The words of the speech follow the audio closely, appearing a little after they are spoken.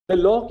The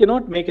law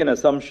cannot make an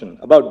assumption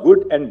about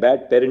good and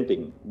bad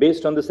parenting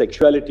based on the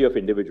sexuality of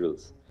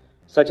individuals.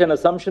 Such an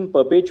assumption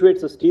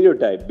perpetuates a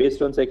stereotype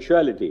based on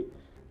sexuality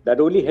that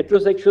only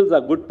heterosexuals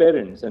are good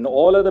parents and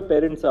all other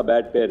parents are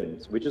bad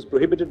parents, which is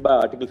prohibited by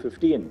Article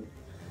 15.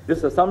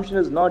 This assumption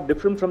is not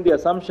different from the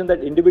assumption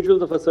that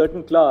individuals of a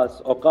certain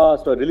class or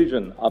caste or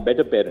religion are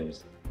better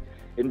parents.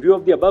 In view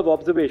of the above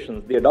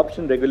observations, the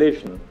adoption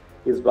regulation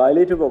is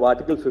violative of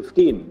Article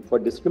 15 for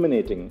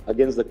discriminating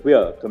against the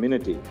queer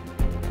community.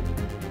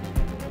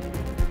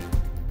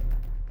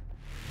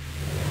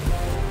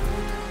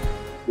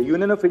 The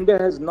Union of India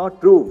has not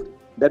proved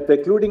that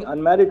precluding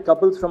unmarried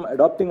couples from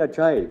adopting a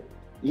child,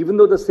 even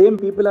though the same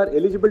people are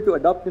eligible to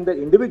adopt in their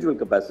individual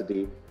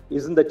capacity,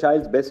 is in the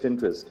child's best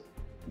interest.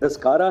 Thus,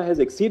 CARA has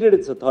exceeded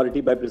its authority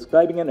by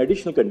prescribing an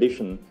additional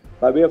condition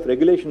by way of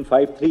Regulation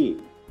 5(3),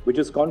 which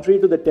is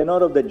contrary to the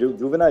tenor of the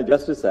Juvenile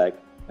Justice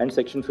Act and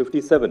Section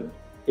 57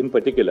 in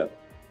particular.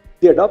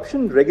 The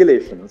adoption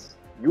regulations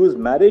use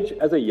marriage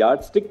as a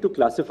yardstick to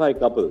classify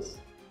couples.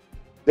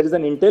 There is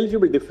an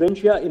intelligible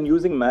differentia in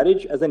using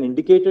marriage as an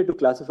indicator to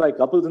classify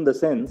couples in the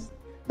sense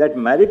that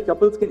married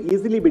couples can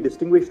easily be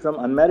distinguished from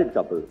unmarried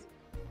couples.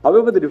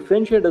 However, the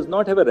differentia does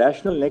not have a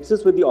rational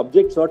nexus with the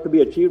object sought to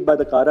be achieved by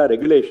the CARA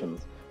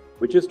regulations,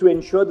 which is to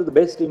ensure that the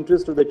best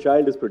interest of the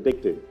child is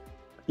protected.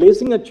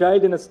 Placing a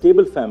child in a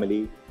stable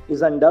family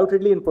is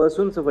undoubtedly in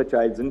pursuance of a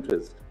child's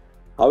interest.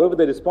 However,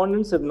 the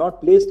respondents have not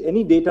placed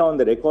any data on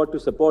the record to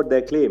support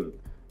their claim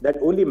that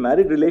only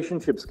married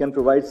relationships can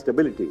provide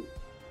stability.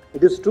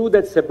 It is true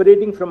that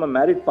separating from a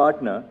married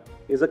partner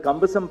is a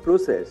cumbersome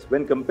process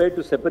when compared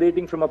to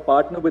separating from a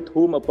partner with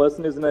whom a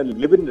person is in a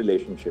live-in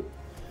relationship.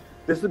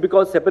 This is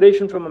because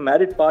separation from a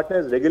married partner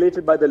is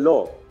regulated by the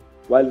law,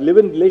 while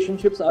live-in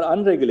relationships are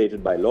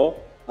unregulated by law,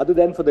 other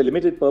than for the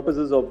limited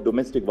purposes of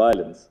domestic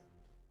violence.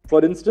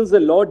 For instance, the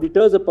law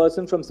deters a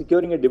person from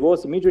securing a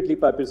divorce immediately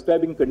by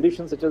prescribing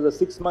conditions such as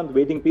a 6-month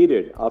waiting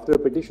period after a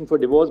petition for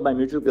divorce by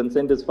mutual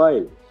consent is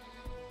filed.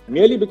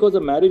 Merely because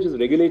a marriage is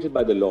regulated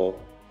by the law,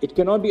 it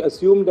cannot be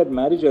assumed that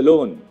marriage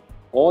alone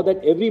or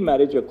that every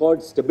marriage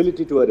accords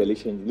stability to a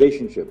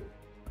relationship.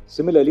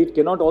 Similarly, it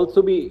cannot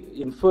also be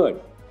inferred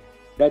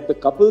that the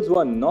couples who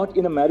are not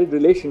in a married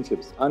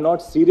relationships are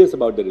not serious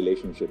about the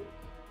relationship.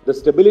 The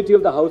stability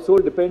of the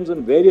household depends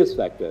on various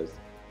factors,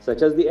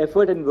 such as the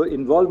effort and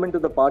involvement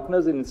of the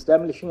partners in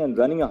establishing and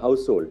running a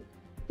household,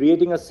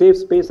 creating a safe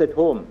space at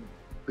home,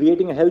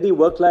 creating a healthy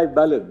work-life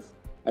balance,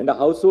 and a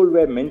household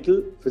where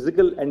mental,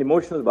 physical, and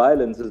emotional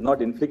violence is not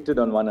inflicted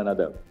on one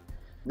another.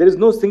 There is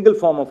no single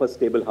form of a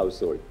stable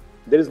household.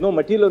 There is no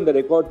material on the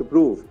record to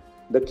prove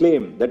the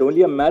claim that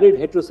only a married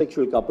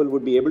heterosexual couple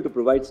would be able to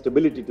provide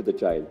stability to the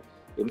child.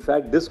 In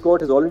fact, this court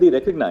has already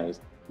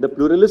recognized the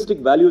pluralistic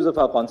values of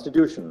our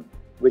Constitution,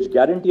 which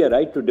guarantee a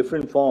right to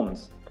different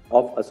forms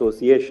of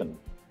association.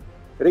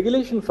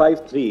 Regulation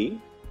 5(3),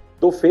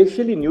 though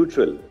facially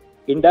neutral,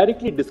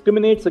 indirectly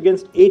discriminates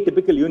against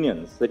atypical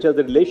unions, such as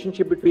the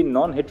relationship between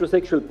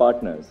non-heterosexual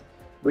partners,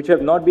 which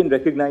have not been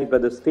recognized by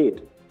the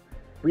state.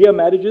 Queer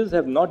marriages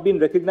have not been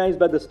recognized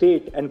by the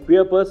state, and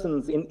queer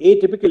persons in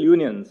atypical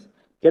unions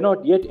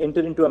cannot yet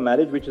enter into a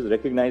marriage which is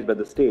recognized by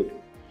the state.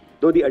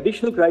 Though the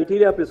additional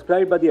criteria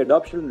prescribed by the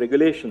adoption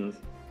regulations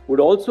would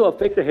also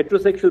affect a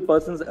heterosexual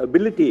person's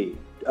eligibility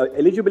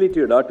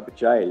to adopt a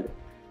child,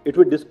 it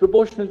would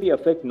disproportionately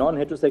affect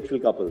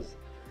non-heterosexual couples.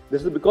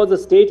 This is because the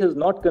state has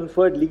not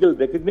conferred legal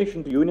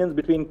recognition to unions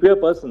between queer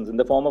persons in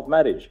the form of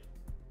marriage.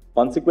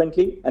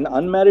 Consequently, an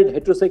unmarried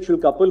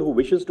heterosexual couple who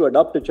wishes to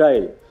adopt a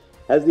child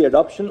has the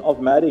option of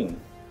marrying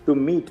to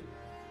meet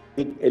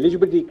the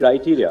eligibility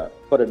criteria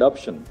for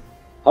adoption.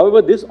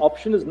 However, this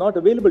option is not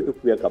available to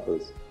queer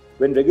couples.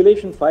 When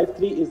Regulation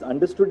 5(3) is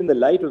understood in the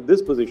light of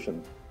this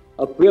position,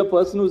 a queer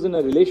person who is in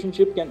a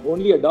relationship can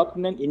only adopt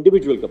in an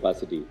individual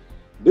capacity.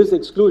 This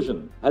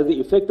exclusion has the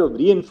effect of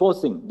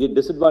reinforcing the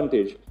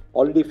disadvantage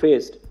already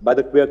faced by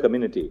the queer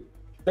community.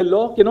 The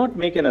law cannot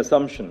make an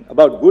assumption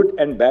about good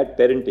and bad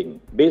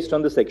parenting based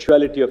on the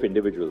sexuality of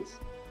individuals.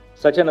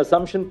 Such an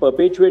assumption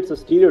perpetuates a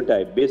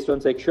stereotype based on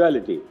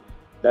sexuality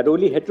that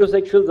only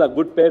heterosexuals are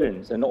good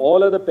parents and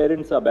all other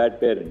parents are bad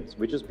parents,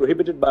 which is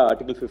prohibited by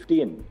Article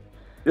 15.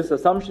 This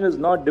assumption is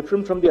not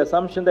different from the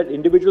assumption that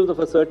individuals of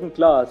a certain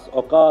class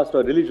or caste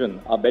or religion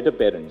are better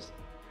parents.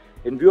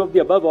 In view of the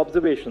above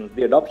observations,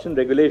 the adoption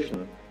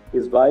regulation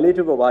is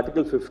violative of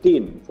Article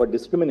 15 for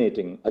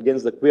discriminating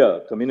against the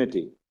queer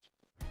community.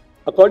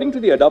 According to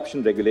the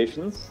adoption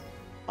regulations,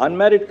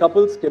 unmarried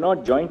couples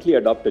cannot jointly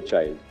adopt a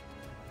child.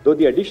 Though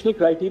the additional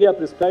criteria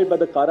prescribed by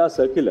the CARA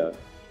circular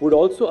would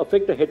also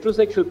affect a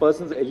heterosexual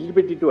person's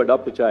eligibility to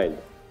adopt a child,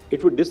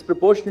 it would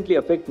disproportionately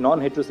affect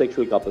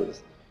non-heterosexual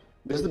couples.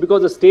 This is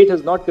because the state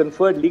has not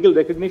conferred legal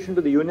recognition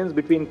to the unions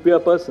between queer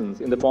persons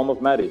in the form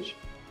of marriage.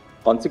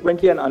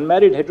 Consequently, an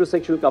unmarried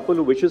heterosexual couple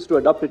who wishes to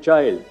adopt a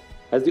child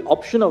has the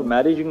option of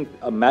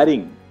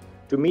marrying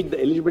to meet the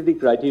eligibility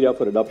criteria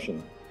for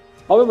adoption.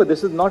 However,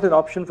 this is not an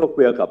option for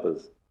queer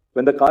couples.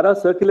 When the CARA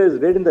circular is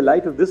read in the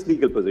light of this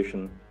legal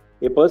position,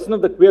 a person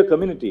of the queer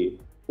community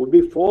would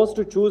be forced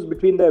to choose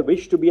between their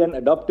wish to be an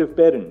adoptive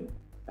parent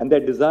and their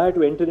desire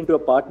to enter into a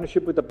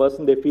partnership with a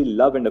person they feel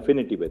love and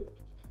affinity with.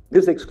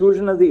 This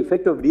exclusion has the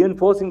effect of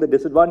reinforcing the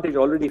disadvantage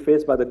already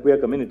faced by the queer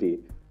community.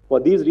 For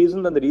these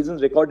reasons and the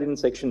reasons recorded in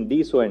section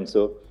D so and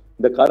so,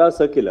 the Kara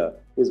circular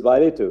is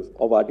violative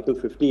of Article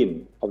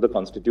 15 of the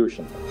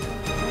Constitution.